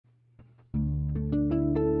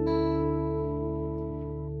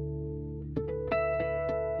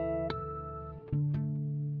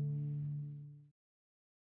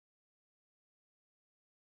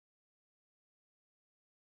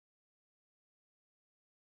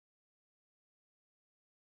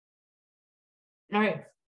All right.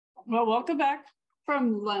 Well, welcome back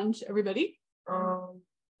from lunch, everybody.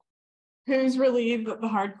 Who's relieved that the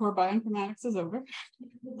hardcore bioinformatics is over?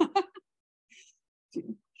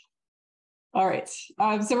 All right.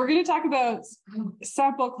 So we're going to talk about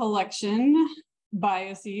sample collection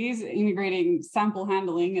biases, integrating sample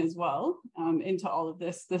handling as well into all of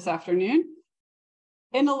this afternoon.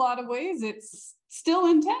 In a lot of ways, it's still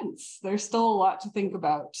intense. There's still a lot to think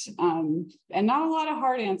about and not a lot of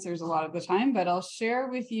hard answers a lot of the time, but I'll share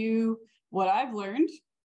with you what I've learned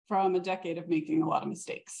from a decade of making a lot of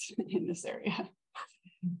mistakes in this area.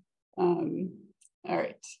 All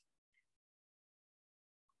right.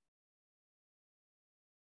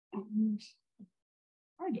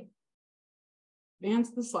 Hard to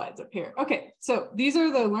advance the slides up here. Okay, so these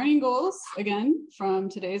are the learning goals, again, from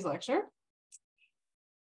today's lecture.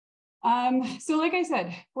 So like I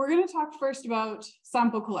said, we're going to talk first about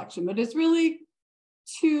sample collection, but it's really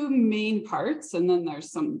two main parts, and then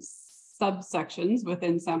there's some subsections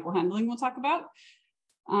within sample handling we'll talk about.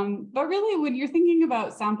 But really, when you're thinking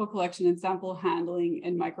about sample collection and sample handling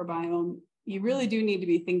in microbiome, you really do need to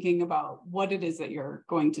be thinking about what it is that you're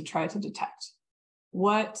going to try to detect.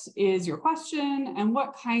 What is your question, and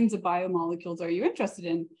what kinds of biomolecules are you interested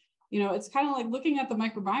in? You know, it's kind of like looking at the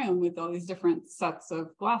microbiome with all these different sets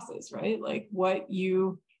of glasses, right? Like what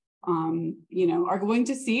you know, are going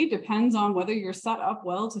to see depends on whether you're set up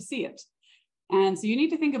well to see it. And so you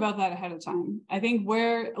need to think about that ahead of time. I think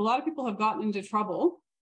where a lot of people have gotten into trouble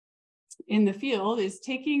in the field is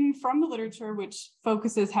taking from the literature, which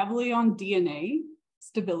focuses heavily on DNA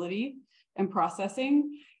stability and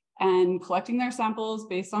processing, and collecting their samples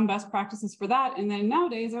based on best practices for that. And then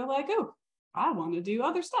nowadays they're like, oh, I want to do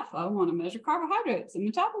other stuff. I want to measure carbohydrates and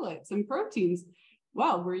metabolites and proteins.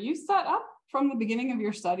 Well, were you set up from the beginning of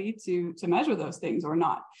your study to measure those things or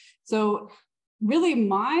not? So really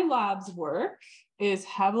my lab's work is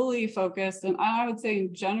heavily focused, and I would say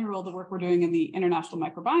in general, the work we're doing in the International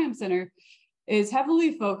Microbiome Center is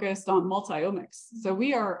heavily focused on multiomics. So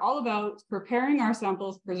we are all about preparing our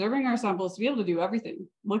samples, preserving our samples to be able to do everything,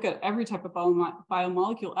 look at every type of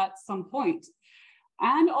biomolecule at some point.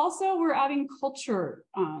 And also we're adding culture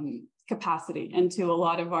capacity into a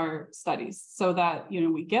lot of our studies so that, you know,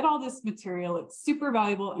 we get all this material, it's super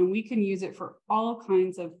valuable, and we can use it for all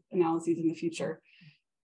kinds of analyses in the future.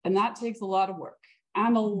 And that takes a lot of work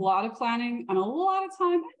and a lot of planning and a lot of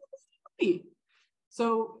time.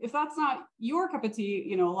 So if that's not your cup of tea,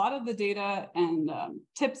 you know, a lot of the data and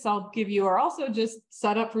tips I'll give you are also just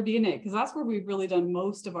set up for DNA, because that's where we've really done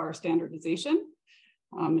most of our standardization.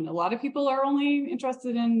 And a lot of people are only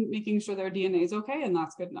interested in making sure their DNA is okay, and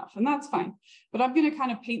that's good enough, and that's fine. But I'm going to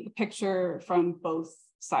kind of paint the picture from both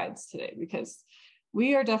sides today, because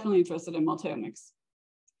we are definitely interested in multiomics.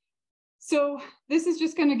 So this is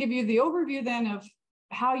just going to give you the overview then of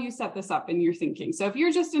how you set this up in your thinking. So if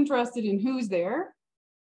you're just interested in who's there,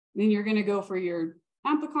 then you're going to go for your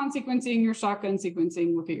amplicon sequencing, your shotgun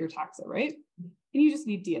sequencing, look at your taxa, right? And you just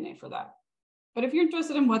need DNA for that. But if you're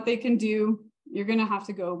interested in what they can do, you're going to have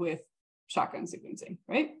to go with shotgun sequencing,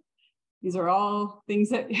 right? These are all things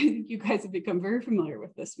that you guys have become very familiar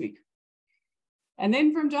with this week. And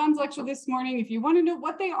then from John's lecture this morning, if you want to know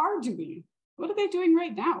what they are doing, what are they doing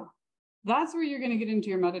right now? That's where you're going to get into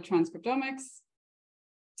your metatranscriptomics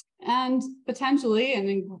and potentially, and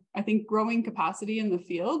then I think growing capacity in the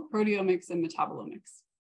field, proteomics and metabolomics.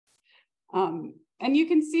 And you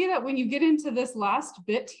can see that when you get into this last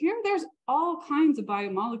bit here, there's all kinds of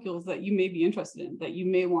biomolecules that you may be interested in, that you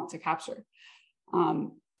may want to capture.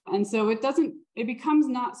 And so it becomes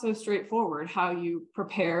not so straightforward how you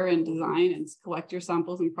prepare and design and collect your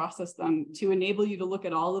samples and process them to enable you to look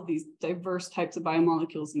at all of these diverse types of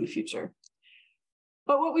biomolecules in the future.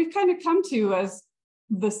 But what we've kind of come to as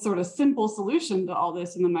this sort of simple solution to all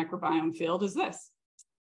this in the microbiome field is this: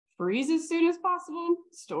 freeze as soon as possible,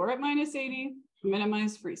 store at -80,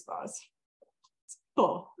 minimize freeze thaws.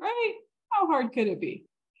 Simple, right? How hard could it be?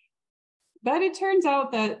 But it turns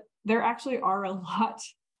out that there actually are a lot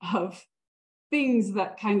of things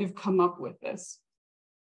that kind of come up with this.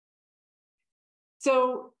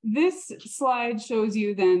 So this slide shows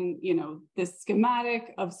you then, you know, this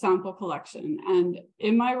schematic of sample collection. And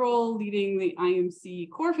in my role leading the IMC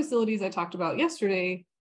core facilities I talked about yesterday,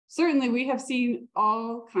 certainly we have seen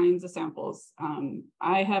all kinds of samples.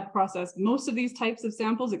 I have processed most of these types of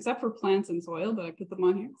samples except for plants and soil, but I put them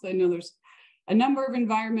on here because I know there's a number of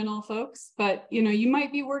environmental folks, but you know, you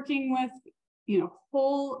might be working with, you know,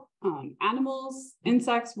 whole animals,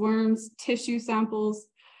 insects, worms, tissue samples.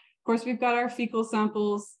 Of course, we've got our fecal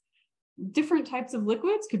samples. Different types of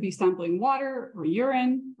liquids, could be sampling water or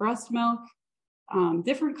urine, breast milk.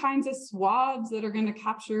 different kinds of swabs that are going to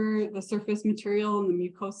capture the surface material and the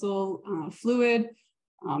mucosal fluid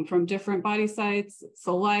from different body sites,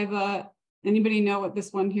 saliva. Anybody know what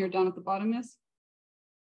this one here down at the bottom is?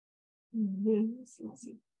 Let's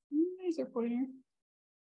see. Laser pointer.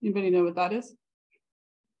 Anybody know what that is?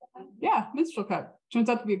 Yeah, menstrual cup. Turns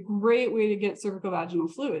out to be a great way to get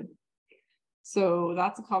cervicovaginal fluid. So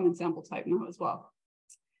that's a common sample type now as well.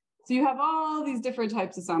 So you have all these different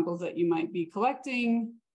types of samples that you might be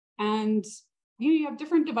collecting, and you have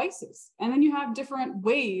different devices, and then you have different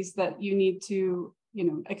ways that you need to,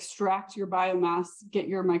 extract your biomass, get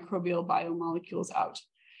your microbial biomolecules out.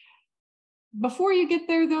 Before you get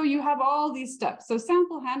there, though, you have all these steps. So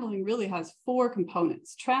sample handling really has 4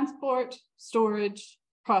 components: transport, storage,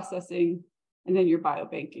 processing, and then your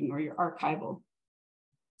biobanking or your archival.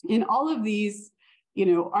 In all of these,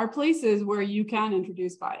 are places where you can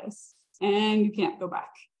introduce bias and you can't go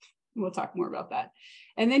back. We'll talk more about that.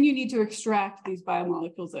 And then you need to extract these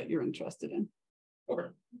biomolecules that you're interested in. Okay.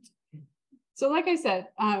 So like I said,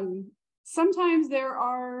 sometimes there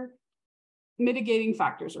are mitigating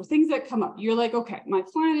factors or things that come up. You're like, okay, my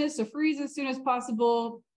plan is to freeze as soon as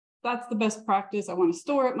possible. That's the best practice. I want to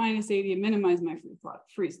store at -80 and minimize my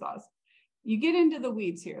freeze thaws. You get into the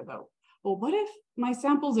weeds here though. Well, what if my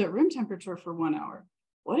sample's at room temperature for 1 hour?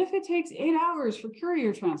 What if it takes 8 hours for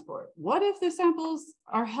courier transport? What if the samples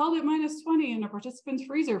are held at -20 in a participant's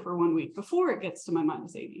freezer for 1 week before it gets to my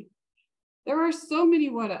 -80? There are so many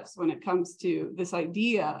what ifs when it comes to this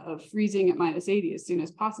idea of freezing at -80 as soon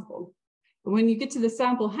as possible. But when you get to the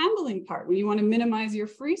sample handling part, when you want to minimize your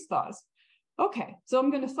freeze thaws, okay, so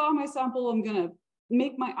I'm going to thaw my sample, I'm going to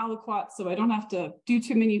make my aliquots so I don't have to do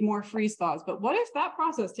too many more freeze thaws. But what if that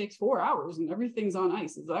process takes 4 hours and everything's on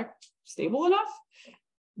ice? Is that stable enough?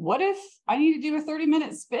 What if I need to do a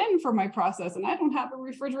 30-minute spin for my process and I don't have a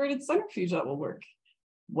refrigerated centrifuge that will work?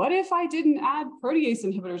 What if I didn't add protease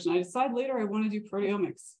inhibitors and I decide later I want to do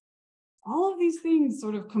proteomics? All of these things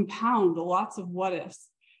sort of compound lots of what ifs.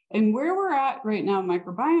 And where we're at right now,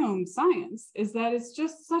 microbiome science, is that it's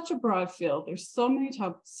just such a broad field. There's so many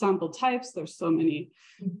sample types, there's so many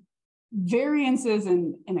variances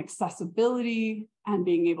in accessibility and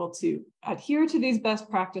being able to adhere to these best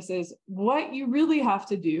practices. What you really have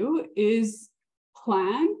to do is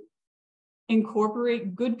plan,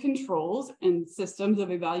 incorporate good controls and systems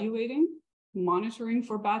of evaluating, monitoring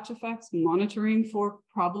for batch effects, monitoring for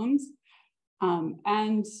problems,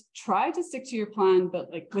 and try to stick to your plan,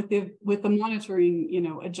 but like with the monitoring,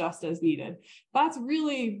 adjust as needed. That's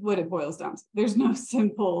really what it boils down to. There's no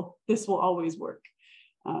simple, this will always work.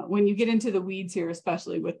 When you get into the weeds here,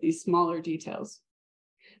 especially with these smaller details.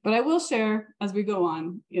 But I will share as we go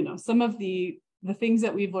on, some of the things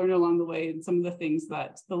that we've learned along the way and some of the things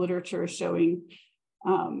that the literature is showing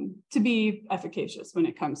to be efficacious when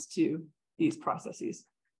it comes to these processes.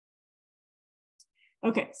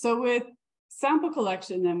 Okay, so with sample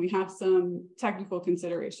collection, then we have some technical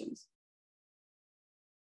considerations.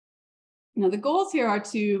 Now, the goals here are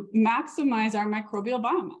to maximize our microbial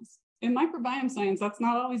biomass. In microbiome science, that's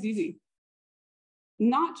not always easy.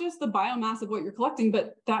 Not just the biomass of what you're collecting,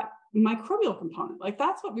 but that microbial component. Like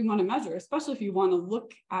that's what we want to measure, especially if you want to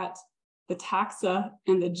look at the taxa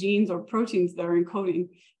and the genes or proteins that are encoding.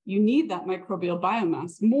 You need that microbial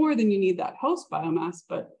biomass more than you need that host biomass,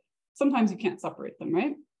 but sometimes you can't separate them,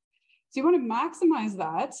 right? So you want to maximize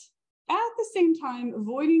that at the same time,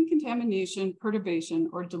 avoiding contamination, perturbation,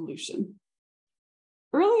 or dilution.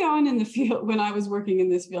 Early on in the field, when I was working in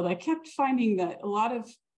this field, I kept finding that a lot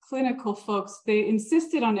of clinical folks, they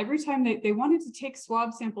insisted on every time they wanted to take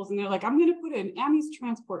swab samples and they're like, I'm going to put it in amines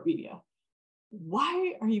transport media.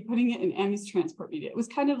 Why are you putting it in amines transport media? It was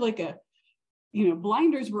kind of like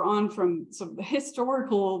blinders were on from some of the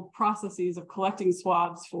historical processes of collecting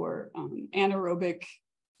swabs for anaerobic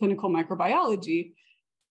clinical microbiology.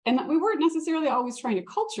 And we weren't necessarily always trying to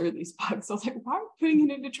culture these bugs. So I was like, why are we putting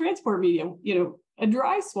it into transport media? A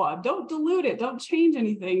dry swab, don't dilute it, don't change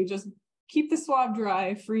anything, just keep the swab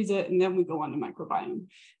dry, freeze it, and then we go on to microbiome.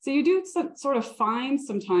 So you do sort of find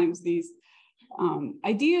sometimes these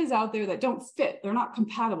ideas out there that don't fit, they're not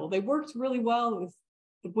compatible. They worked really well with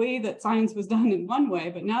the way that science was done in one way,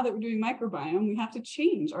 but now that we're doing microbiome, we have to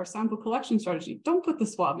change our sample collection strategy. Don't put the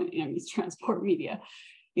swab in amines transport media.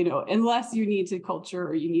 Unless you need to culture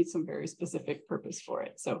or you need some very specific purpose for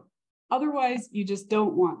it. So otherwise, you just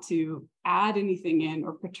don't want to add anything in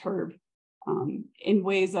or perturb in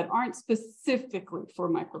ways that aren't specifically for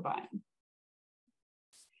microbiome.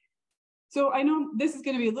 So I know this is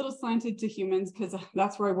going to be a little slanted to humans because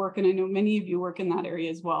that's where I work, and I know many of you work in that area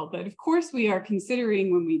as well. But of course, we are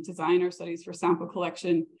considering when we design our studies for sample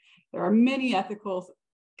collection, There are many ethical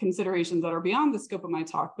considerations that are beyond the scope of my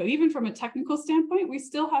talk, but even from a technical standpoint, we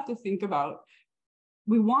still have to think about,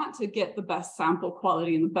 we want to get the best sample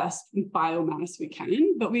quality and the best biomass we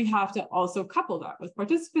can, but we have to also couple that with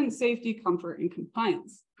participant safety, comfort, and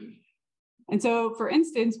compliance. And so, for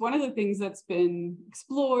instance, one of the things that's been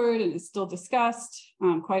explored and is still discussed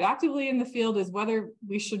quite actively in the field is whether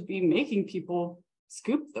we should be making people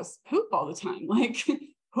scoop this poop all the time. Like,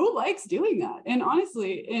 who likes doing that? And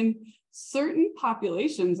honestly, in certain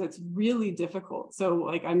populations, it's really difficult. So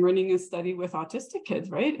like I'm running a study with autistic kids,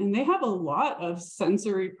 right? And they have a lot of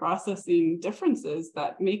sensory processing differences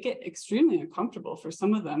that make it extremely uncomfortable for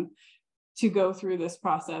some of them to go through this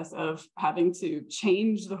process of having to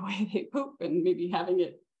change the way they poop and maybe having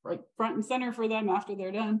it right front and center for them after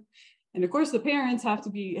they're done. And of course, the parents have to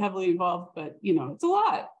be heavily involved, but you know, it's a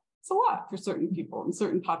lot. It's a lot for certain people in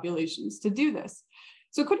certain populations to do this.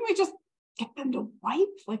 So couldn't we just get them to wipe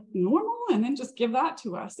like normal and then just give that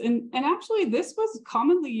to us? And actually, this was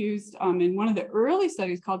commonly used in one of the early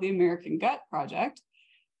studies called the American Gut Project.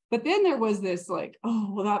 But then there was this like,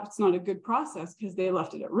 oh, well, that's not a good process because they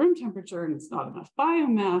left it at room temperature and it's not enough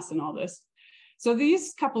biomass and all this. So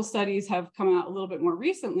these couple studies have come out a little bit more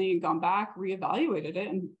recently and gone back, reevaluated it,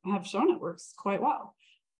 and have shown it works quite well.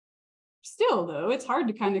 Still, though, it's hard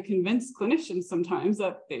to kind of convince clinicians sometimes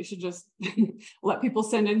that they should just let people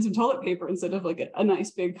send in some toilet paper instead of like a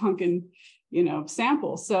nice big hunkin', you know,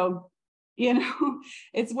 sample. So, you know,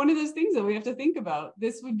 it's one of those things that we have to think about.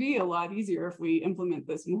 This would be a lot easier if we implement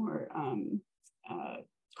this more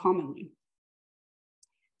commonly.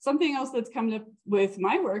 Something else that's come up with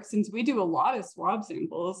my work, since we do a lot of swab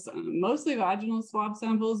samples, mostly vaginal swab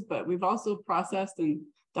samples, but we've also processed and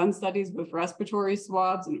done studies with respiratory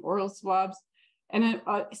swabs and oral swabs. And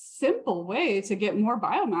a simple way to get more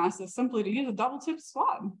biomass is simply to use a double-tip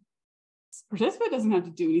swab. The participant doesn't have to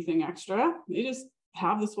do anything extra. They just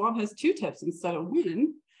have the swab has 2 tips instead of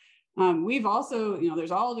 1. We've also, you know,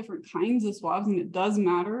 there's all different kinds of swabs and it does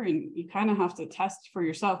matter and you kind of have to test for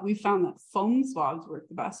yourself. We found that foam swabs work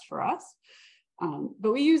the best for us.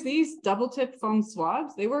 But we use these double-tip foam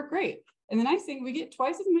swabs. They work great. And the nice thing, we get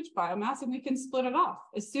twice as much biomass and we can split it off.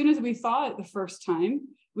 As soon as we thaw it the first time,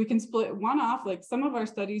 we can split one off. Like some of our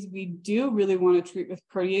studies, we do really want to treat with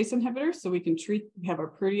protease inhibitors. So we can have our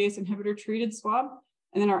protease inhibitor treated swab.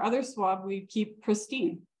 And then our other swab, we keep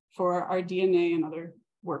pristine for our DNA and other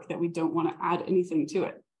work that we don't want to add anything to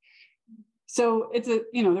it. So it's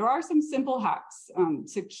you know, there are some simple hacks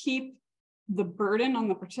to keep the burden on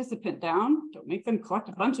the participant down. Don't make them collect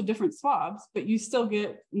a bunch of different swabs, but you still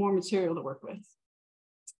get more material to work with.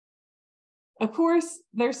 Of course,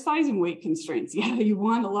 there's size and weight constraints. Yeah, you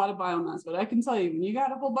want a lot of biomass, but I can tell you, when you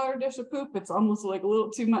got a whole butter dish of poop, it's almost like a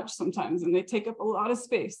little too much sometimes, and they take up a lot of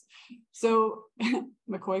space. So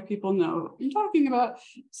McCoy people know what I'm talking about.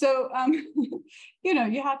 So, you know,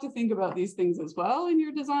 you have to think about these things as well in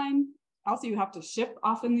your design. Also, you have to ship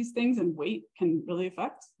often these things, and weight can really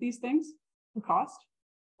affect these things. The cost.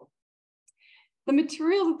 The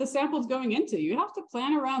material that the sample is going into, you have to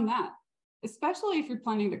plan around that, especially if you're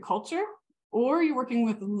planning to culture or you're working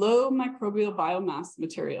with low microbial biomass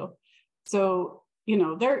material. So, you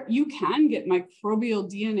know, you can get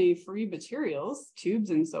microbial DNA-free materials, tubes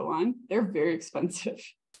and so on. They're very expensive.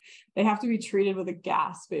 They have to be treated with a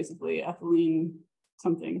gas, basically, ethylene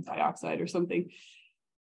something, dioxide or something.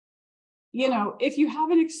 You know, if you have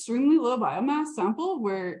an extremely low biomass sample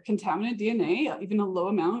where contaminant DNA, even a low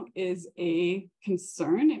amount, is a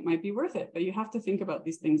concern, it might be worth it, but you have to think about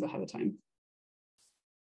these things ahead of time.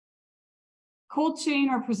 Cold chain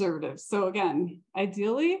or preservatives. So again,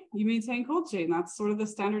 ideally, you maintain cold chain. That's sort of the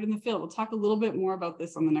standard in the field. We'll talk a little bit more about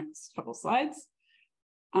this on the next couple slides.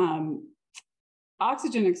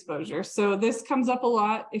 Oxygen exposure. So this comes up a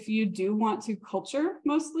lot if you do want to culture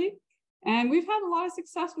mostly. And we've had a lot of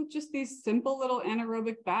success with just these simple little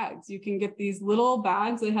anaerobic bags. You can get these little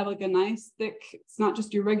bags that have like a nice thick, it's not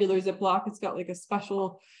just your regular Ziploc, it's got like a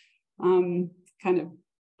special kind of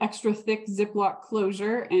extra thick Ziploc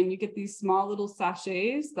closure. And you get these small little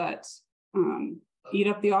sachets that eat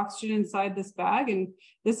up the oxygen inside this bag. And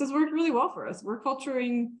this has worked really well for us. We're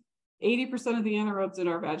culturing 80% of the anaerobes in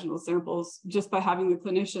our vaginal samples just by having the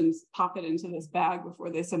clinicians pop it into this bag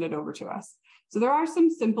before they send it over to us. So there are some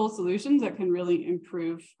simple solutions that can really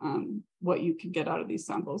improve what you can get out of these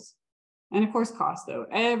samples. And of course, cost though.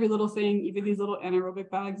 Every little thing, even these little anaerobic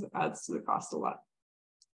bags, adds to the cost a lot.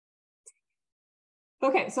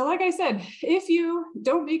 Okay, so like I said, if you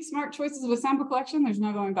don't make smart choices with sample collection, there's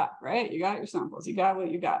no going back, right? You got your samples, you got what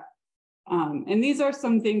you got. And these are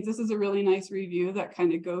some things, this is a really nice review that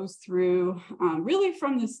kind of goes through really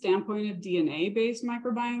from the standpoint of DNA-based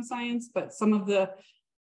microbiome science, but some of the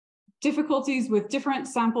difficulties with different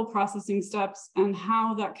sample processing steps and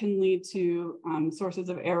how that can lead to sources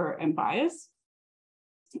of error and bias.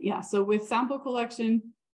 Yeah, so with sample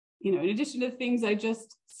collection, in addition to things I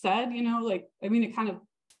just said, it kind of,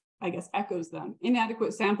 I guess, echoes them.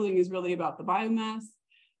 Inadequate sampling is really about the biomass,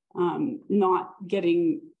 not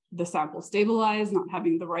getting the sample stabilized, not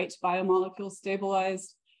having the right biomolecules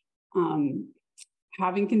stabilized,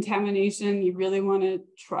 having contamination. You really want to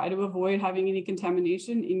try to avoid having any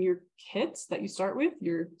contamination in your kits that you start with,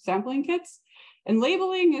 your sampling kits. And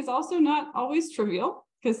labeling is also not always trivial,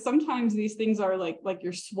 because sometimes these things are like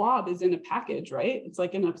your swab is in a package, right? It's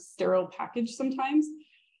like in a sterile package sometimes.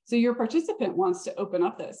 So your participant wants to open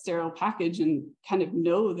up that sterile package and kind of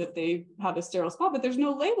know that they have a sterile swab, but there's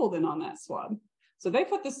no label then on that swab. So they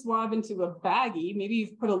put the swab into a baggie. Maybe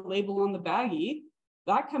you've put a label on the baggie.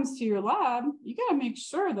 That comes to your lab. You got to make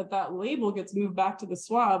sure that that label gets moved back to the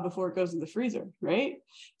swab before it goes to the freezer, right?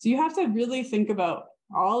 So you have to really think about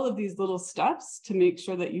all of these little steps to make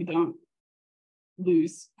sure that you don't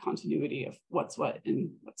lose continuity of what's what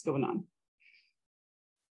and what's going on.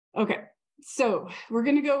 Okay, so we're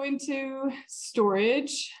going to go into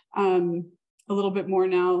storage a little bit more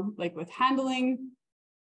now, like with handling.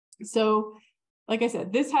 So like I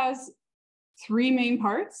said, this has 3 main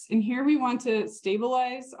parts, and here we want to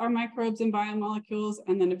stabilize our microbes and biomolecules,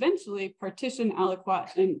 and then eventually partition,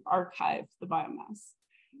 aliquot, and archive the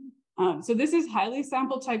biomass. So this is highly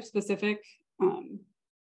sample type specific.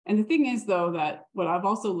 And the thing is, though, that what I've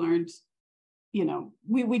also learned,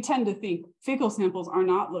 we tend to think fecal samples are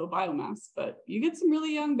not low biomass, but you get some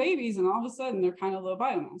really young babies and all of a sudden they're kind of low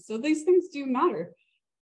biomass. So these things do matter.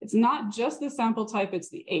 It's not just the sample type, it's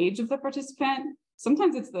the age of the participant.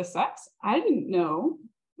 Sometimes it's the sex. I didn't know,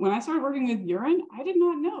 when I started working with urine, I did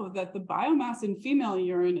not know that the biomass in female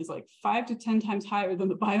urine is like 5 to 10 times higher than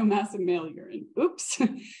the biomass in male urine. Oops. So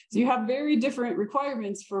you have very different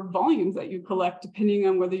requirements for volumes that you collect depending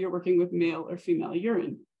on whether you're working with male or female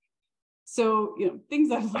urine. So, things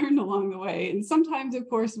I've learned along the way. And sometimes, of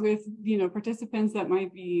course, with, participants that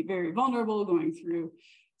might be very vulnerable, going through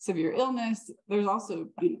severe illness, there's also,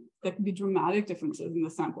 there can be dramatic differences in the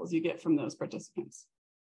samples you get from those participants.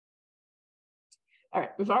 All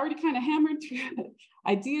right, we've already kind of hammered through the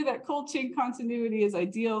idea that cold chain continuity is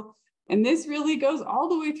ideal. And this really goes all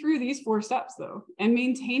the way through these 4 steps, though. And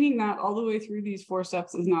maintaining that all the way through these 4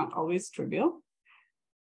 steps is not always trivial.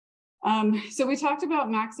 So we talked about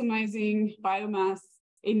maximizing biomass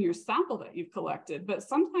in your sample that you've collected, but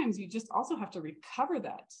sometimes you just also have to recover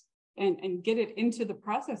that and get it into the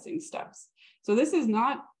processing steps. So this is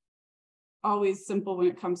not always simple when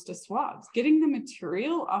it comes to swabs. Getting the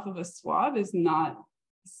material off of a swab is not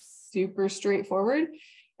super straightforward.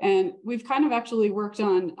 And we've kind of actually worked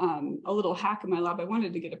on a little hack in my lab. I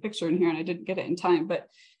wanted to get a picture in here and I didn't get it in time, but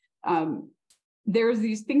there's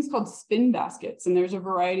these things called spin baskets, and there's a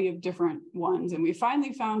variety of different ones. And we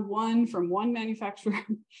finally found one from one manufacturer,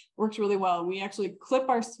 works really well. And we actually clip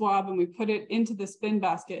our swab and we put it into the spin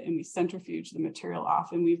basket and we centrifuge the material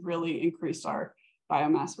off. And we've really increased our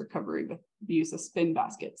biomass recovery with the use of spin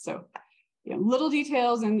baskets. So, little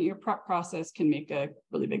details in your prep process can make a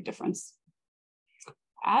really big difference.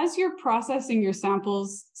 As you're processing your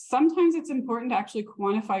samples, sometimes it's important to actually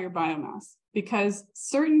quantify your biomass, because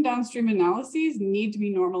certain downstream analyses need to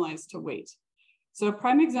be normalized to weight. So a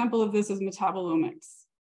prime example of this is metabolomics.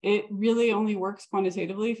 It really only works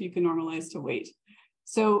quantitatively if you can normalize to weight.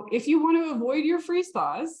 So if you want to avoid your freeze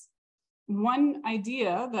thaws, one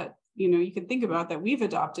idea that you can think about that we've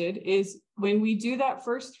adopted is when we do that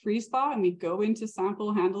first freeze thaw and we go into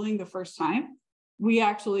sample handling the first time, we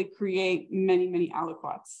actually create many, many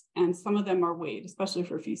aliquots, and some of them are weighed, especially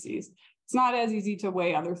for feces. It's not as easy to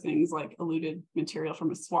weigh other things like eluted material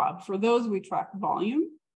from a swab. For those, we track volume,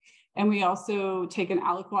 and we also take an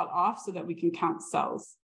aliquot off so that we can count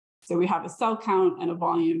cells. So we have a cell count and a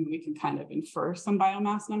volume, and we can kind of infer some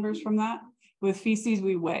biomass numbers from that. With feces,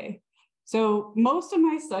 we weigh. So most of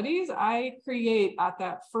my studies, I create at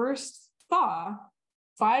that first thaw,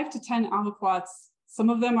 5 to 10 aliquots. Some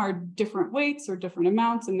of them are different weights or different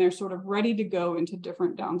amounts, and they're sort of ready to go into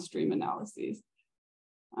different downstream analyses.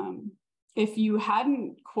 If you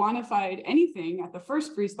hadn't quantified anything at the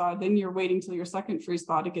first freeze thaw, then you're waiting till your second freeze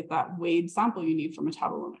thaw to get that weighed sample you need for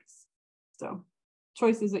metabolomics. So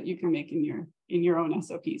choices that you can make in your own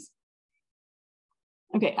SOPs.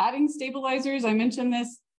 Okay, adding stabilizers, I mentioned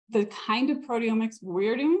this, the kind of proteomics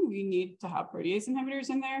we're doing, we need to have protease inhibitors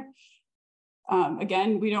in there.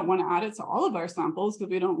 Again, we don't want to add it to all of our samples because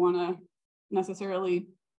we don't want to necessarily,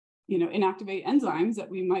 inactivate enzymes that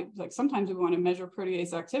we might, like sometimes we want to measure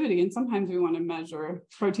protease activity and sometimes we want to measure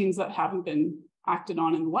proteins that haven't been acted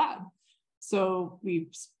on in the lab. So we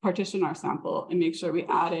partition our sample and make sure we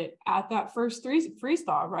add it at that first freeze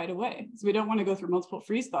thaw right away. So we don't want to go through multiple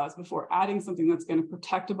freeze thaws before adding something that's going to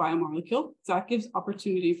protect a biomolecule. So that gives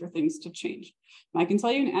opportunity for things to change. And I can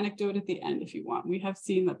tell you an anecdote at the end if you want. We have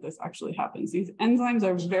seen that this actually happens. These enzymes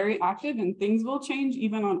are very active and things will change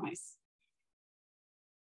even on ice.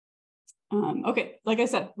 Okay, like I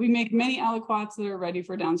said, we make many aliquots that are ready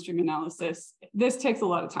for downstream analysis. This takes a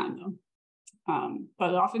lot of time though,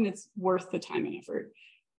 but often it's worth the time and effort.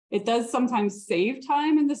 It does sometimes save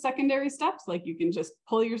time in the secondary steps, like you can just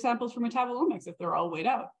pull your samples from metabolomics if they're all weighed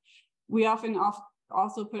out. We often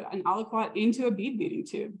also put an aliquot into a bead beating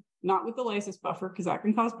tube, not with the lysis buffer because that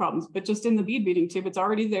can cause problems, but just in the bead beating tube. It's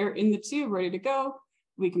already there in the tube, ready to go.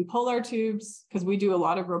 We can pull our tubes because we do a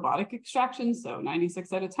lot of robotic extraction. So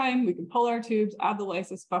 96 at a time, we can pull our tubes, add the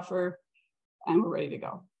lysis buffer, and we're ready to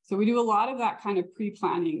go. So we do a lot of that kind of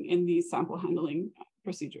pre-planning in these sample handling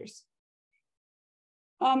procedures.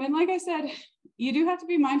 And like I said, you do have to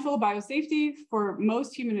be mindful of biosafety for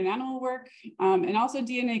most human and animal work, and also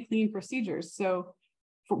DNA clean procedures. So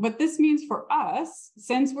what this means for us,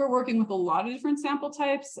 since we're working with a lot of different sample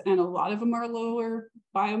types and a lot of them are lower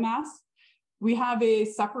biomass, we have a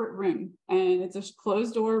separate room and it's a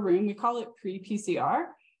closed door room. We call it pre-PCR.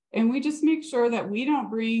 And we just make sure that we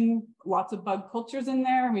don't bring lots of bug cultures in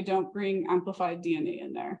there. And we don't bring amplified DNA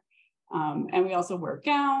in there. And we also wear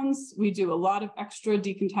gowns. We do a lot of extra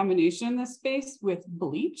decontamination in this space with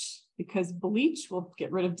bleach because bleach will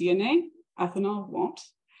get rid of DNA, ethanol won't.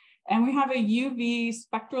 And we have a UV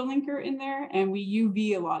spectral linker in there and we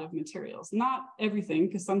UV a lot of materials, not everything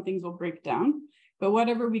because some things will break down. But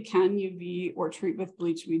whatever we can UV or treat with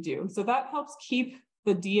bleach, we do. So that helps keep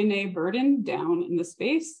the DNA burden down in the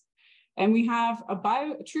space. And we have a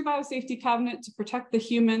true biosafety cabinet to protect the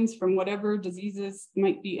humans from whatever diseases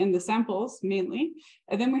might be in the samples mainly.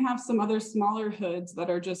 And then we have some other smaller hoods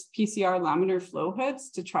that are just PCR laminar flow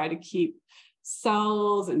hoods to try to keep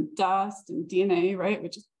cells and dust and DNA, right?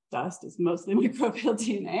 Which is dust is mostly microbial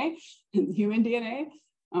DNA and human DNA.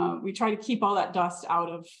 We try to keep all that dust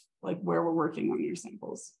out of like where we're working on your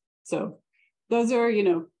samples. So those are,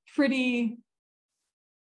 pretty,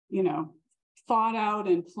 thought out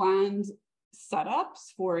and planned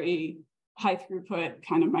setups for a high throughput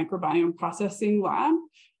kind of microbiome processing lab.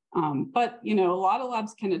 But, a lot of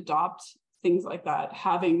labs can adopt things like that,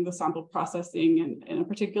 having the sample processing in a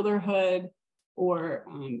particular hood or,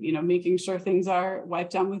 making sure things are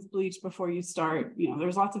wiped down with bleach before you start.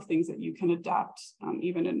 There's lots of things that you can adapt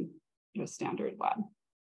even in a standard lab.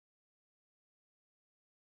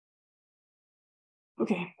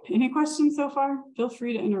 Okay, any questions so far? Feel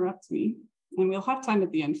free to interrupt me. And we'll have time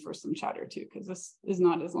at the end for some chatter too, because this is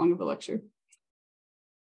not as long of a lecture.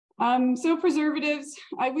 So preservatives,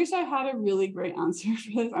 I wish I had a really great answer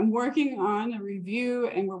for this. I'm working on a review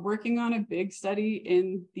and we're working on a big study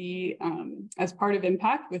in the, as part of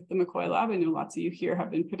Impact with the McCoy Lab. I know lots of you here have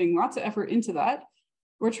been putting lots of effort into that.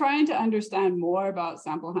 We're trying to understand more about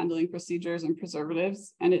sample handling procedures and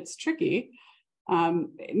preservatives, and it's tricky.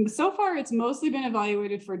 So far, it's mostly been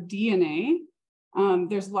evaluated for DNA.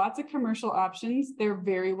 There's lots of commercial options. They're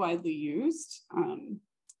very widely used.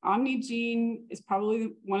 OmniGene is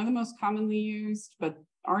probably one of the most commonly used, but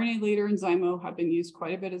RNA later and Zymo have been used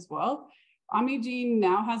quite a bit as well. OmniGene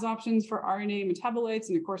now has options for RNA metabolites,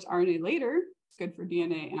 and of course, RNA later. It's good for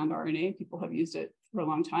DNA and RNA. People have used it for a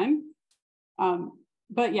long time.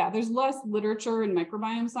 But yeah, there's less literature in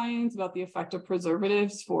microbiome science about the effect of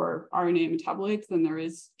preservatives for RNA metabolites than there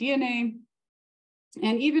is DNA.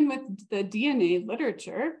 And even with the DNA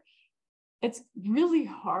literature, it's really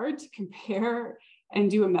hard to compare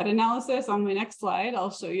and do a meta-analysis. On my next slide,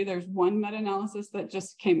 I'll show you there's one meta-analysis that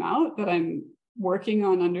just came out that I'm working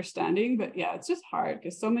on understanding. But yeah, it's just hard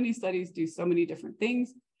because so many studies do so many different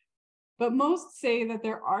things. But most say that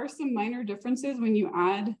there are some minor differences when you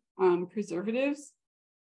add preservatives.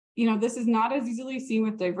 This is not as easily seen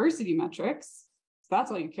with diversity metrics. So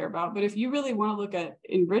that's all you care about. But if you really want to look at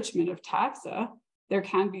enrichment of taxa, there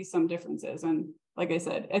can be some differences. And like I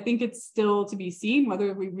said, I think it's still to be seen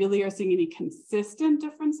whether we really are seeing any consistent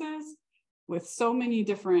differences with so many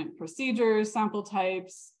different procedures, sample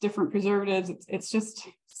types, different preservatives. It's just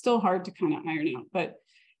still hard to kind of iron out. But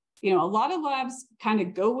a lot of labs kind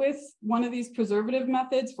of go with one of these preservative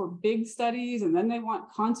methods for big studies, and then they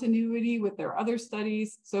want continuity with their other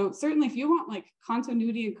studies. So certainly if you want like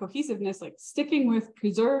continuity and cohesiveness, like sticking with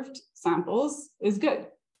preserved samples is good.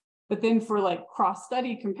 But then for like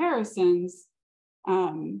cross-study comparisons,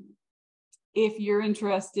 if you're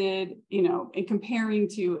interested, you know, in comparing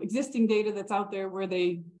to existing data that's out there where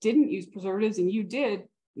they didn't use preservatives and you did,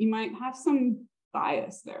 you might have some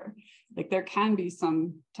bias there. Like there can be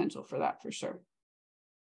some potential for that for sure.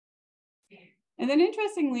 And then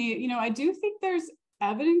interestingly, you know, I do think there's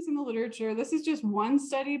evidence in the literature. This is just one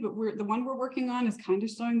study, but the one we're working on is kind of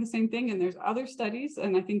showing the same thing. And there's other studies.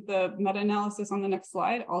 And I think the meta-analysis on the next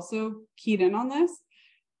slide also keyed in on this.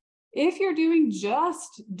 If you're doing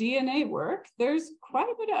just DNA work, there's quite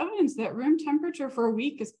a bit of evidence that room temperature for a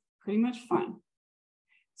week is pretty much fine.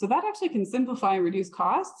 So that actually can simplify and reduce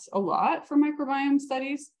costs a lot for microbiome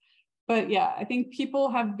studies. But yeah, I think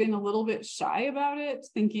people have been a little bit shy about it,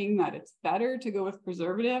 thinking that it's better to go with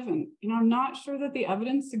preservative. And you know, I'm not sure that the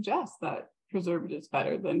evidence suggests that preservative is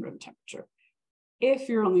better than room temperature if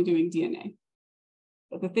you're only doing DNA.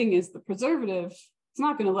 But the thing is, the preservative, it's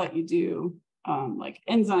not going to let you do like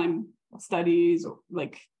enzyme studies or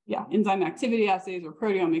enzyme activity assays or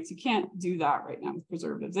proteomics. You can't do that right now with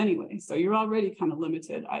preservatives anyway. So you're already kind of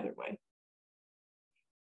limited either way.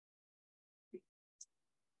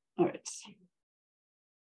 All right.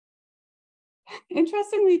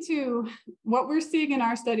 Interestingly, too, what we're seeing in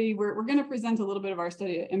our study, we're going to present a little bit of our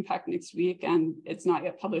study at Impact next week, and it's not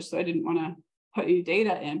yet published, so I didn't want to put any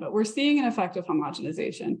data in, but we're seeing an effect of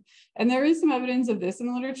homogenization. And there is some evidence of this in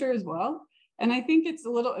the literature as well. And I think it's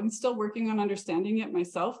I'm still working on understanding it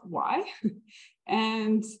myself, why.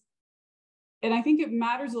 and I think it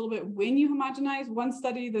matters a little bit when you homogenize. One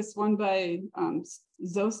study, this one by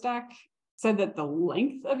Zostak, said that the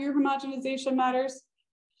length of your homogenization matters.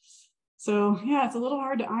 So yeah, it's a little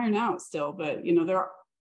hard to iron out still, but you know,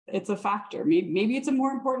 it's a factor. Maybe it's a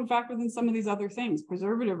more important factor than some of these other things,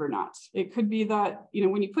 preservative or not. It could be that, you know,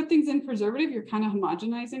 when you put things in preservative, you're kind of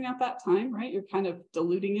homogenizing at that time, right? You're kind of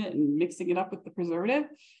diluting it and mixing it up with the preservative.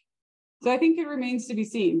 So I think it remains to be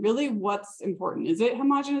seen. Really, what's important? Is it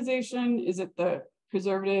homogenization? Is it the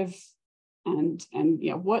preservative? And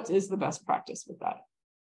yeah, what is the best practice with that?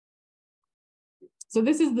 So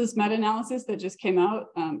this is this meta-analysis that just came out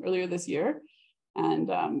earlier this year. And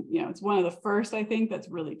you know, it's one of the first, I think, that's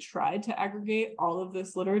really tried to aggregate all of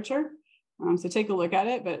this literature. So take a look at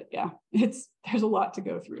it, but yeah, there's a lot to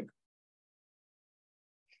go through.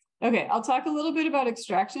 Okay, I'll talk a little bit about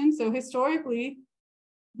extraction. So historically,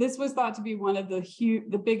 this was thought to be one of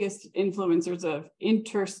the biggest influencers of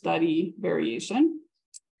inter-study variation.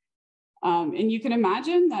 And you can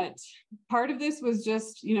imagine that part of this was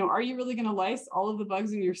just, you know, are you really going to lyse all of the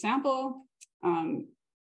bugs in your sample?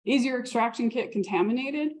 Is your extraction kit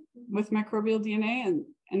contaminated with microbial DNA?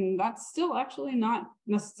 And that's still actually not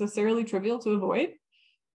necessarily trivial to avoid.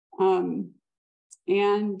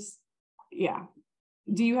 And yeah,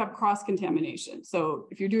 do you have cross-contamination? So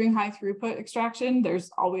if you're doing high throughput extraction, there's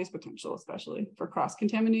always potential, especially for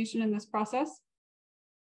cross-contamination in this process.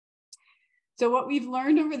 So what we've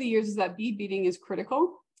learned over the years is that bead beating is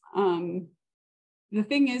critical. The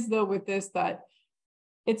thing is, though, with this, that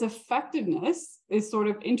its effectiveness is sort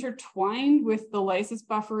of intertwined with the lysis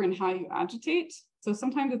buffer and how you agitate. So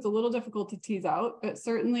sometimes it's a little difficult to tease out, but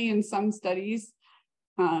certainly in some studies,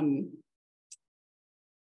 you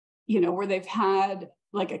know, where they've had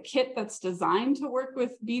like a kit that's designed to work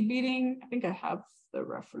with bead beating. I think I have the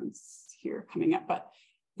reference here coming up, but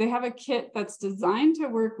they have a kit that's designed to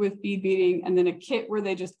work with bead beating, and then a kit where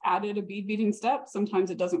they just added a bead beating step. Sometimes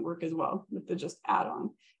it doesn't work as well with the just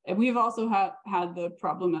add-on. And we've also had the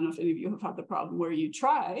problem, I don't know if any of you have had the problem, where you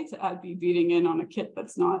try to add bead beating in on a kit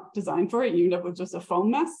that's not designed for it, you end up with just a foam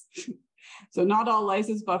mess. So not all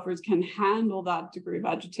lysis buffers can handle that degree of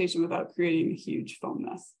agitation without creating a huge foam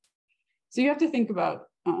mess. So you have to think about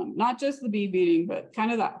not just the bead beating, but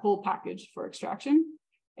kind of that whole package for extraction.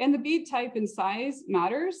 And the bead type and size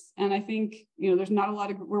matters. And I think, you know, there's not a lot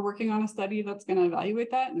of, we're working on a study that's going to evaluate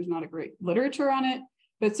that, and there's not a great literature on it.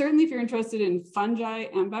 But certainly if you're interested in fungi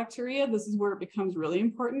and bacteria, this is where it becomes really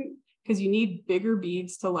important, because you need bigger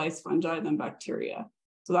beads to lyse fungi than bacteria.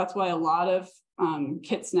 So that's why a lot of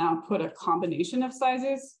kits now put a combination of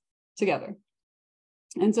sizes together.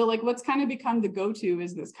 And so like what's kind of become the go-to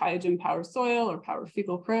is this QIAGEN Power Soil or Power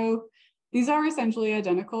Fecal Pro. These are essentially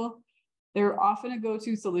identical. They're often a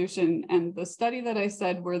go-to solution. And the study that I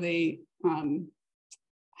said where they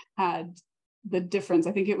had the difference,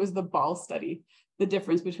 I think it was the ball study, the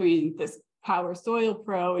difference between this Power Soil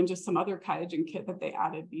Pro and just some other QIAGEN kit that they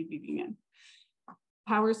added bead beating in.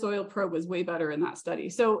 Power Soil Pro was way better in that study.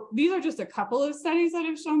 So these are just a couple of studies that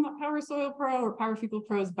have shown that Power Soil Pro or Power Fecal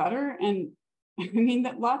Pro is better. And I mean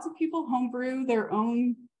that lots of people homebrew their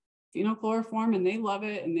own phenochloroform and they love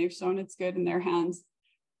it, and they've shown it's good in their hands.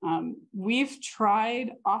 We've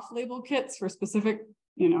tried off-label kits for specific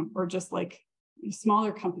or just like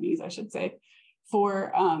smaller companies, I should say,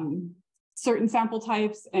 for certain sample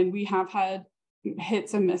types. And we have had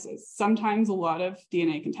hits and misses. Sometimes a lot of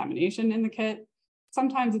DNA contamination in the kit.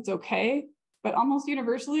 Sometimes it's okay, but almost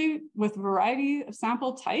universally with a variety of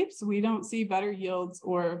sample types, we don't see better yields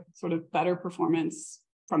or sort of better performance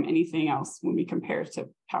from anything else when we compare to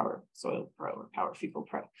Power Soil Pro or Power Fecal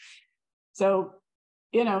Pro. So,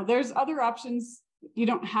 there's other options. You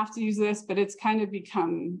don't have to use this, but it's kind of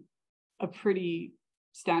become a pretty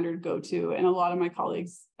standard go-to. And a lot of my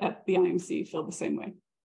colleagues at the IMC feel the same way.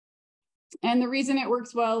 And the reason it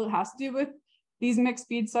works well, it has to do with these mixed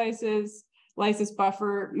bead sizes, lysis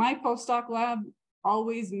buffer. My postdoc lab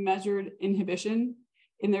always measured inhibition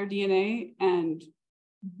in their DNA. And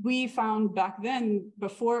we found back then,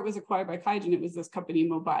 before it was acquired by QIAGEN, it was this company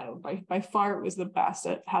Mobile. By far, it was the best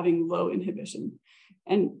at having low inhibition.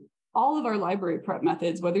 And all of our library prep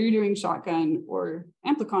methods, whether you're doing shotgun or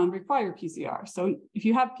amplicon, require PCR. So if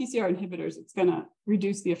you have PCR inhibitors, it's going to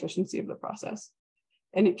reduce the efficiency of the process.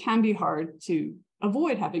 And it can be hard to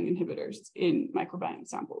avoid having inhibitors in microbiome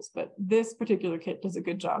samples, but this particular kit does a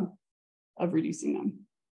good job of reducing them.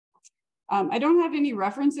 I don't have any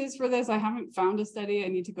references for this. I haven't found a study. I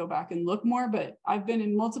need to go back and look more, but I've been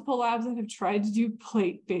in multiple labs that have tried to do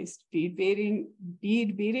plate-based bead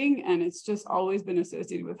beading, and it's just always been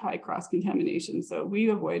associated with high cross-contamination. So we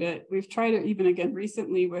avoid it. We've tried it even again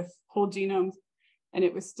recently with whole genomes, and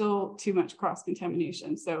it was still too much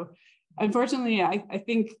cross-contamination. So unfortunately, I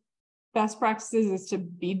think best practices is to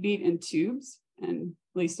bead in tubes, and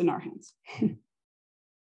at least in our hands.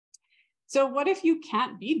 So what if you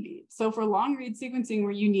can't bead? So for long read sequencing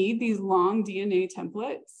where you need these long DNA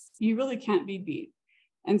templates, you really can't bead.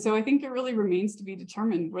 And so I think it really remains to be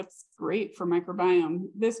determined what's great for microbiome.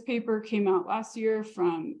 This paper came out last year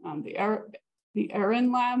from the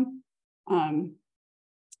Aaron lab,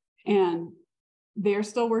 and they're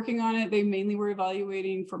still working on it. They mainly were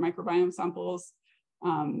evaluating for microbiome samples,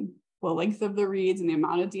 the length of the reads and the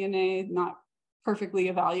amount of DNA, not perfectly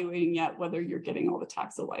evaluating yet whether you're getting all the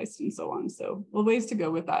taxolysed and so on. So well, ways to go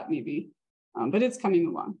with that maybe, but it's coming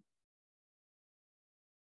along.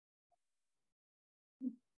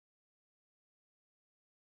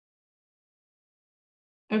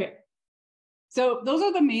 Okay, so those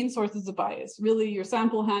are the main sources of bias, really your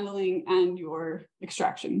sample handling and your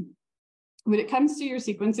extraction. When it comes to your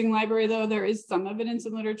sequencing library though, there is some evidence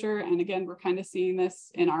in literature, and again, we're kind of seeing this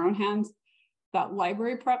in our own hands, that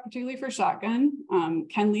library prep, particularly for shotgun,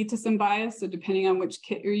 can lead to some bias. So depending on which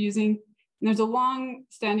kit you're using, and there's a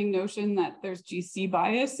long-standing notion that there's GC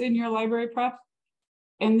bias in your library prep.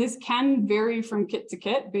 And this can vary from kit to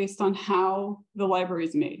kit based on how the library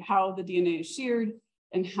is made, how the DNA is sheared,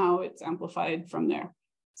 and how it's amplified from there.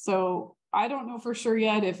 So I don't know for sure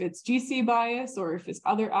yet if it's GC bias or if it's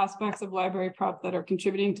other aspects of library prep that are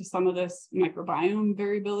contributing to some of this microbiome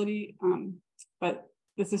variability, but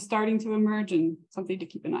this is starting to emerge and something to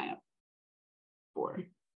keep an eye out for.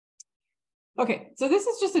 Okay, so this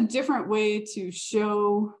is just a different way to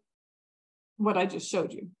show what I just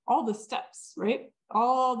showed you. All the steps, right?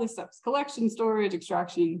 All the steps, collection, storage,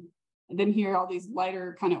 extraction, and then here all these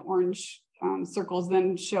lighter kind of orange circles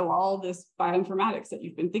then show all this bioinformatics that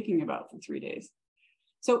you've been thinking about for 3 days.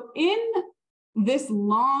 So in this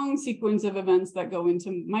long sequence of events that go into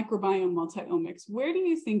microbiome multiomics, where do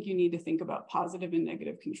you think you need to think about positive and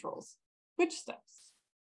negative controls? Which steps?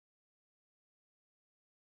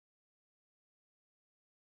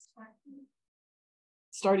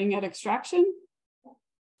 Starting at extraction?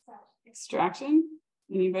 Extraction.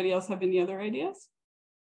 Anybody else have any other ideas?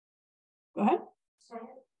 Go ahead.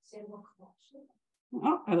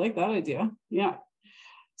 Oh, I like that idea. Yeah.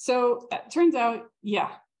 So it turns out, yeah,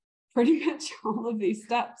 pretty much all of these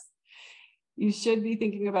steps, you should be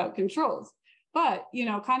thinking about controls. But,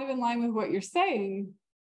 kind of in line with what you're saying,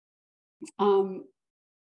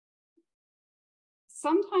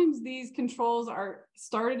 sometimes these controls are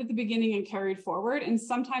started at the beginning and carried forward, and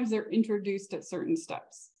sometimes they're introduced at certain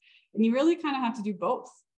steps. And you really kind of have to do both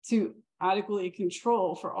to adequately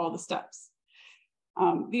control for all the steps.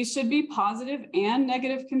 These should be positive and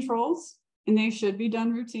negative controls, and they should be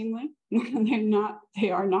done routinely. They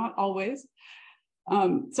are not always.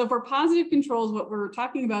 So for positive controls, what we're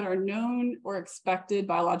talking about are known or expected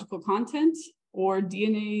biological content or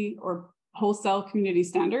DNA or whole cell community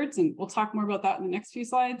standards. And we'll talk more about that in the next few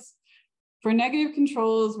slides. For negative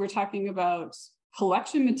controls, we're talking about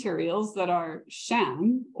collection materials that are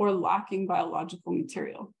sham or lacking biological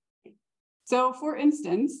material. So for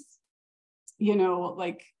instance,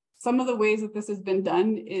 like some of the ways that this has been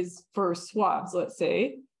done is for swabs, let's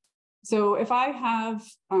say. So if I have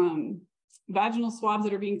vaginal swabs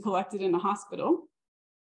that are being collected in a hospital,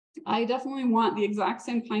 I definitely want the exact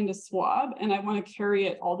same kind of swab, and I want to carry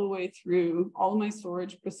it all the way through all of my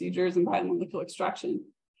storage procedures and biomolecular extraction.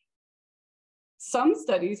 Some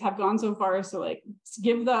studies have gone so far as to like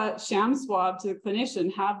give the sham swab to the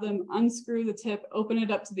clinician, have them unscrew the tip, open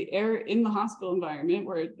it up to the air in the hospital environment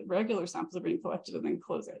where the regular samples are being collected, and then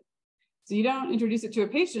close it. So you don't introduce it to a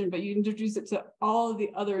patient, but you introduce it to all of the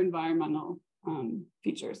other environmental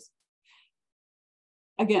features.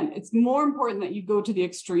 Again, it's more important that you go to the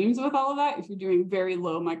extremes with all of that if you're doing very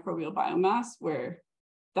low microbial biomass, where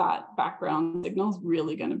that background signal is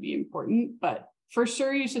really going to be important. But for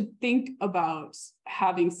sure, you should think about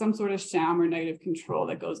having some sort of sham or negative control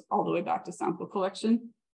that goes all the way back to sample collection,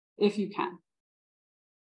 if you can.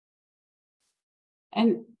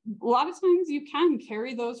 And a lot of times you can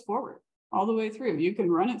carry those forward all the way through. You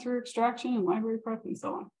can run it through extraction and library prep and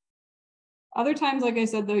so on. Other times, like I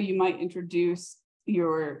said, though, you might introduce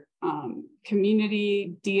your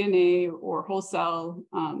community DNA or whole cell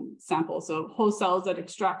sample. So whole cells at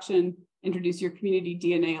extraction, introduce your community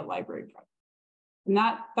DNA at library prep. And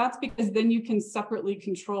that's because then you can separately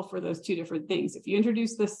control for those two different things. If you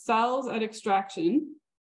introduce the cells at extraction,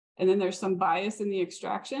 and then there's some bias in the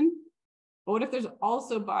extraction, but what if there's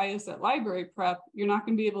also bias at library prep? You're not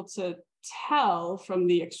going to be able to tell from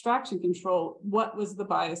the extraction control what was the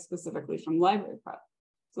bias specifically from library prep.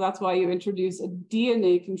 So that's why you introduce a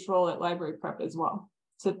DNA control at library prep as well,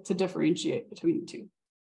 to differentiate between the two.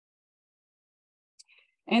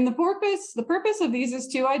 And the purpose of these is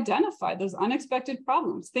to identify those unexpected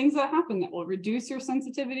problems, things that happen that will reduce your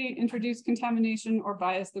sensitivity, introduce contamination, or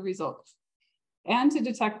bias the result, and to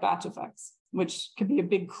detect batch effects, which could be a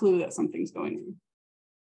big clue that something's going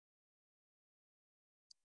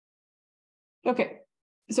on. Okay.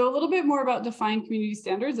 So a little bit more about defined community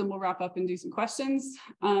standards, and we'll wrap up and do some questions.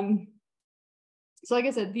 So like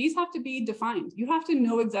I said, these have to be defined. You have to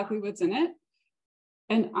know exactly what's in it.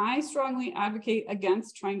 And I strongly advocate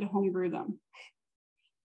against trying to homebrew them.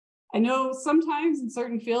 I know sometimes in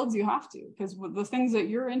certain fields you have to, because the things that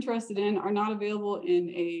you're interested in are not available in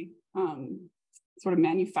a sort of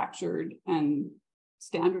manufactured and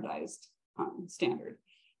standardized standard.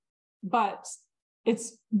 But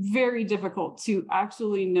it's very difficult to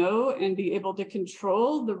actually know and be able to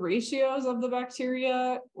control the ratios of the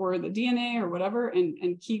bacteria or the DNA or whatever,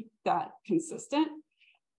 and keep that consistent.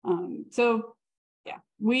 So yeah,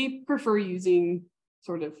 we prefer using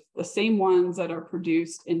sort of the same ones that are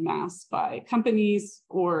produced in mass by companies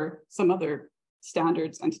or some other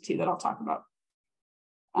standards entity that I'll talk about.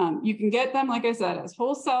 You can get them, like I said, as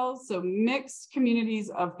whole cells, so mixed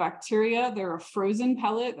communities of bacteria. They're a frozen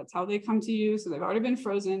pellet. That's how they come to you. So they've already been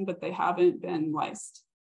frozen, but they haven't been lysed.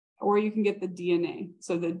 Or you can get the DNA.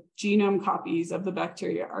 So the genome copies of the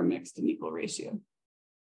bacteria are mixed in equal ratio,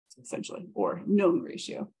 essentially, or known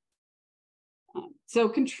ratio. So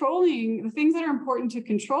controlling, the things that are important to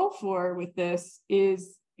control for with this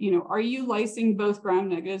is, are you lysing both gram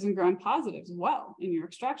negatives and gram positives well in your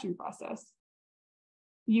extraction process?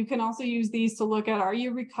 You can also use these to look at, are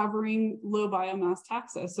you recovering low biomass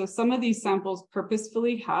taxa? So some of these samples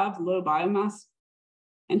purposefully have low biomass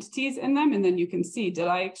entities in them, and then you can see, did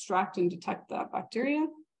I extract and detect that bacteria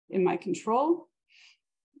in my control?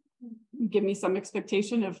 Give me some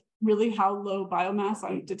expectation of really how low biomass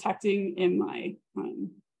I'm detecting in my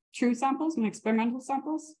true samples, my experimental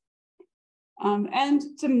samples. And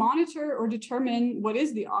to monitor or determine what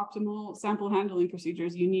is the optimal sample handling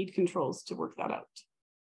procedures, you need controls to work that out.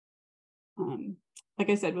 Like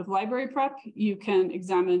I said, with library prep, you can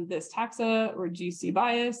examine this taxa or GC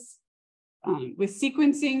bias. With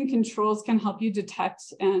sequencing, controls can help you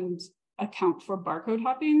detect and account for barcode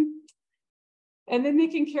hopping. And then they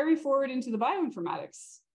can carry forward into the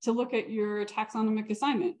bioinformatics to look at your taxonomic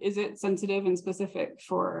assignment. Is it sensitive and specific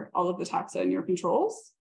for all of the taxa in your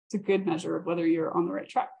controls? It's a good measure of whether you're on the right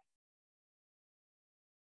track.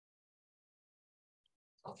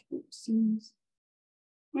 Oops,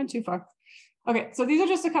 went too far. Okay, so these are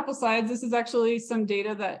just a couple slides. This is actually some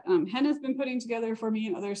data that Henna's been putting together for me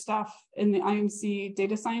and other staff in the IMC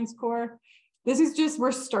data science core. This is just,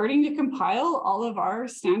 we're starting to compile all of our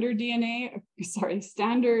standard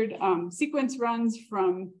sequence runs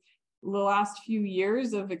from the last few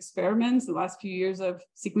years of experiments, the last few years of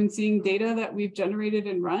sequencing data that we've generated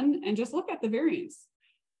and run, and just look at the variance.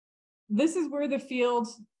 This is where the field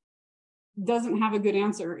doesn't have a good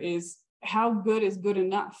answer, is how good is good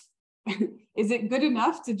enough? Is it good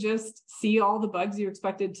enough to just see all the bugs you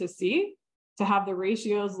expected to see, to have the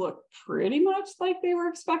ratios look pretty much like they were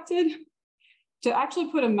expected? to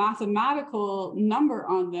actually put a mathematical number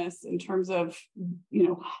on this in terms of,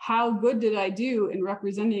 how good did I do in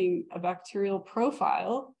representing a bacterial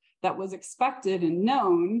profile that was expected and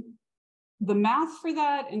known, the math for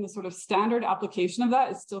that and the sort of standard application of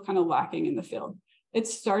that is still kind of lacking in the field.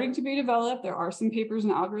 It's starting to be developed. There are some papers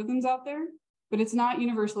and algorithms out there, but it's not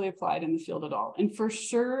universally applied in the field at all. And for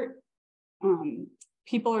sure,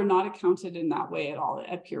 people are not accounted in that way at all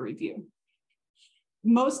at peer review.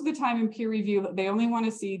 Most of the time in peer review, they only want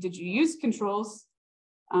to see, did you use controls?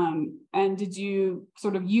 And did you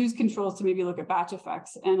sort of use controls to maybe look at batch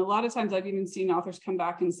effects? And a lot of times I've even seen authors come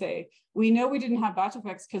back and say, we know we didn't have batch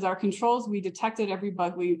effects because our controls, we detected every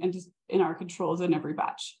bug in our controls in every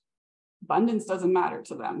batch. Abundance doesn't matter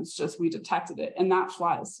to them. It's just we detected it, and that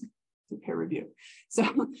flies to peer review.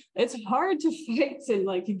 So it's hard to fix and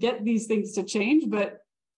get these things to change, but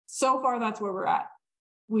so far that's where we're at.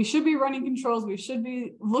 We should be running controls. We should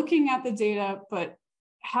be looking at the data, but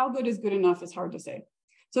how good is good enough is hard to say.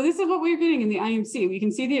 So this is what we're getting in the IMC. We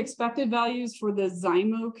can see the expected values for the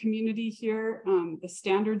Zymo community here, the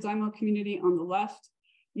standard Zymo community on the left.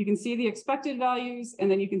 You can see the expected values, and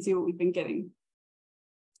then you can see what we've been getting.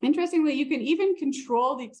 Interestingly, you can even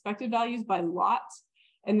control the expected values by lot,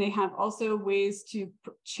 and they have also ways to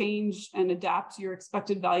change and adapt your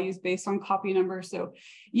expected values based on copy number. So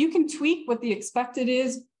you can tweak what the expected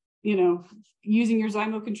is, using your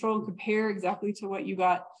Zymo control and compare exactly to what you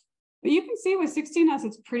got. But you can see with 16S,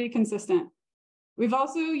 it's pretty consistent. We've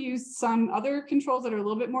also used some other controls that are a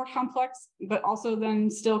little bit more complex, but also then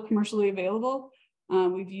still commercially available.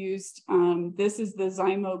 We've used, this is the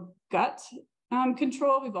Zymo gut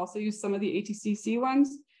control. We've also used some of the ATCC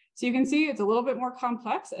ones. So you can see it's a little bit more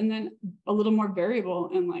complex and then a little more variable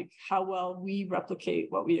in how well we replicate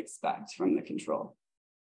what we expect from the control.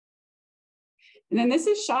 And then this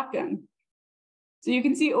is shotgun. So you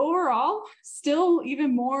can see overall, still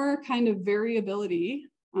even more kind of variability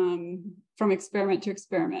from experiment to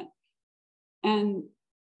experiment. And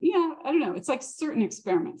yeah, I don't know, it's like certain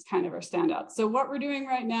experiments kind of are standouts. So what we're doing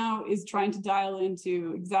right now is trying to dial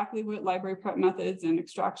into exactly what library prep methods and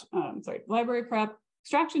extraction, library prep,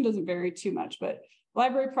 extraction doesn't vary too much, but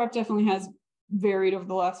library prep definitely has varied over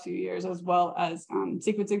the last few years, as well as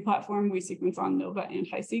sequencing platform. We sequence on Nova and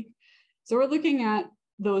HiSeq. So we're looking at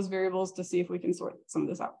those variables to see if we can sort some of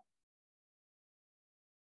this out.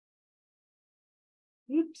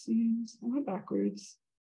 Oopsies, I went backwards.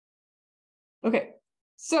 Okay,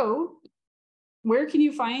 so where can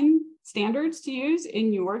you find standards to use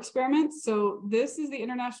in your experiments? So this is the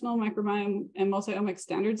International Microbiome and Multiomics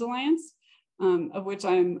Standards Alliance, of which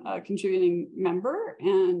I'm a contributing member,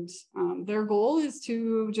 and their goal is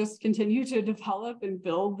to just continue to develop and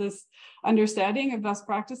build this understanding of best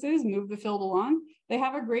practices, move the field along. They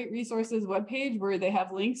have a great resources webpage where they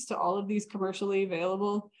have links to all of these commercially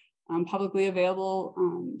available, publicly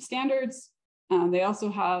available standards. They also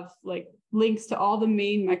have links to all the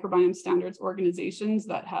main microbiome standards organizations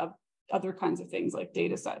that have other kinds of things like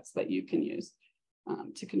data sets that you can use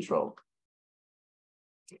to control.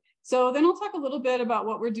 So then I'll talk a little bit about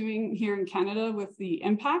what we're doing here in Canada with the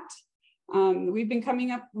impact. We've been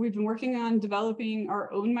working on developing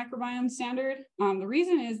our own microbiome standard. The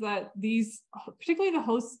reason is that these, particularly the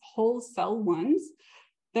whole cell ones,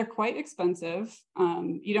 they're quite expensive.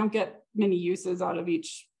 You don't get many uses out of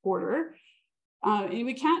each order. And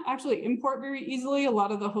we can't actually import very easily. A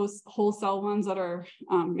lot of the whole cell ones that are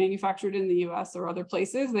manufactured in the US or other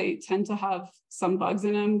places, they tend to have some bugs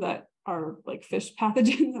in them that are like fish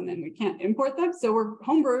pathogens, and then we can't import them. So we're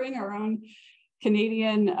homebrewing our own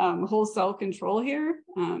Canadian whole cell control here.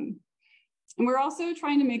 And we're also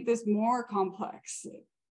trying to make this more complex.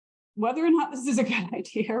 Whether or not this is a good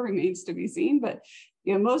idea remains to be seen, but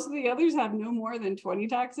most of the others have no more than 20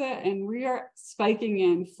 taxa, and we are spiking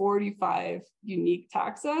in 45 unique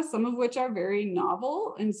taxa, some of which are very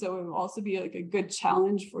novel. And so it will also be like a good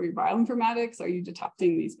challenge for your bioinformatics. Are you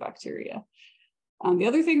detecting these bacteria? The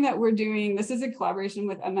other thing that we're doing, this is in collaboration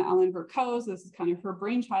with Emma Allen Vercoes, this is kind of her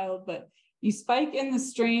brainchild, but you spike in the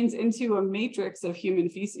strains into a matrix of human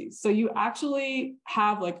feces. So you actually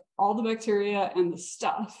have like all the bacteria and the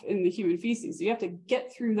stuff in the human feces. So you have to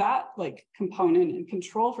get through that like component and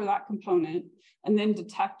control for that component and then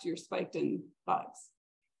detect your spiked in bugs,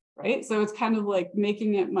 right? So it's kind of like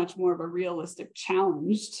making it much more of a realistic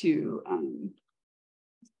challenge to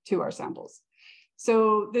our samples.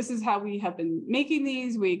 So this is how we have been making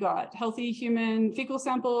these. We got healthy human fecal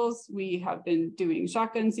samples. We have been doing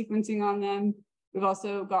shotgun sequencing on them. We've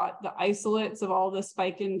also got the isolates of all the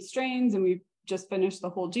spike-in strains, and we've just finished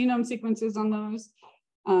the whole genome sequences on those.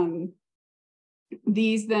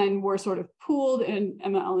 These then were sort of pooled in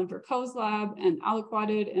Emma Ellen Vercoe's lab and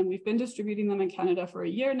aliquoted, and we've been distributing them in Canada for a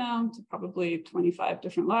year now to probably 25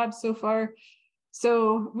 different labs so far.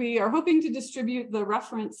 So we are hoping to distribute the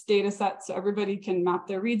reference data set so everybody can map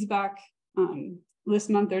their reads back this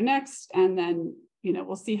month or next, and then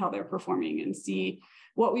we'll see how they're performing and see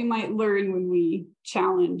what we might learn when we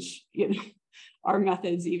challenge our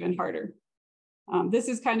methods even harder. This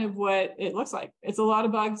is kind of what it looks like. It's a lot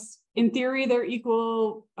of bugs. In theory, they're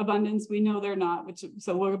equal abundance. We know they're not,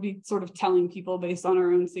 so we'll be sort of telling people based on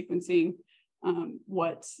our own sequencing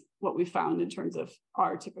what we found in terms of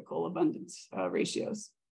our typical abundance ratios.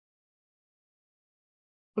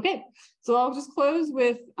 Okay, so I'll just close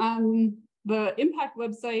with the impact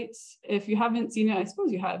website. If you haven't seen it, I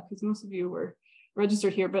suppose you have, because most of you were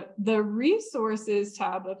registered here, but the resources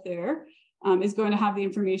tab up there is going to have the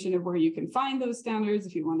information of where you can find those standards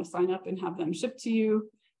if you want to sign up and have them shipped to you.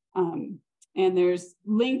 And there's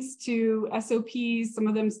links to SOPs. Some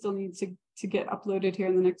of them still need to get uploaded here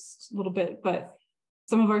in the next little bit, but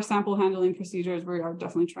some of our sample handling procedures, we are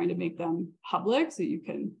definitely trying to make them public so you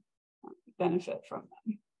can benefit from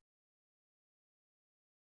them.